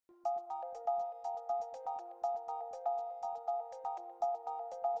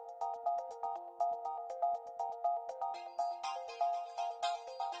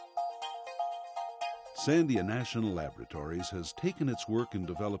Sandia National Laboratories has taken its work in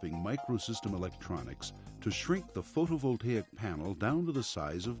developing microsystem electronics to shrink the photovoltaic panel down to the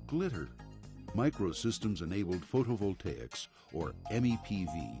size of glitter. Microsystems-Enabled photovoltaics, or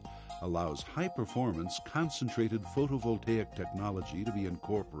MEPV, allows high-performance concentrated photovoltaic technology to be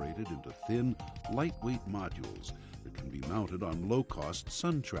incorporated into thin, lightweight modules that can be mounted on low-cost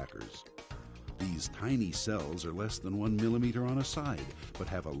sun trackers. These tiny cells are less than 1 millimeter on a side, but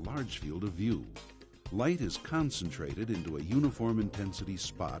have a large field of view. Light is concentrated into a uniform intensity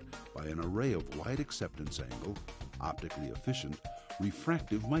spot by an array of wide acceptance angle, optically efficient,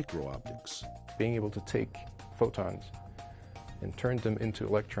 refractive micro-optics. Being able to take photons and turn them into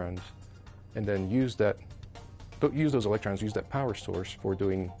electrons and then use those electrons, use that power source for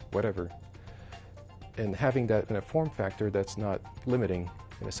doing whatever. And having that in a form factor that's not limiting,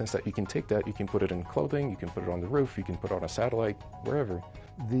 in a sense that you can take that, you can put it in clothing, you can put it on the roof, you can put it on a satellite, wherever.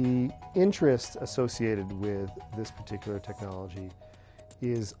 The interest associated with this particular technology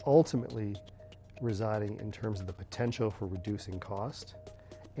is ultimately residing in terms of the potential for reducing cost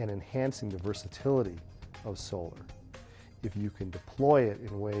and enhancing the versatility of solar. If you can deploy it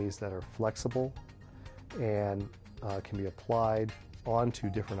in ways that are flexible and can be applied onto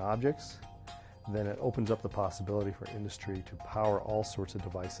different objects, then it opens up the possibility for industry to power all sorts of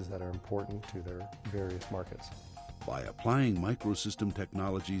devices that are important to their various markets. By applying microsystem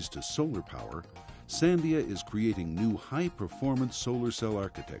technologies to solar power, Sandia is creating new high-performance solar cell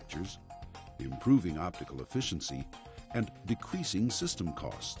architectures, improving optical efficiency, and decreasing system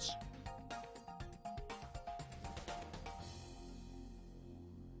costs.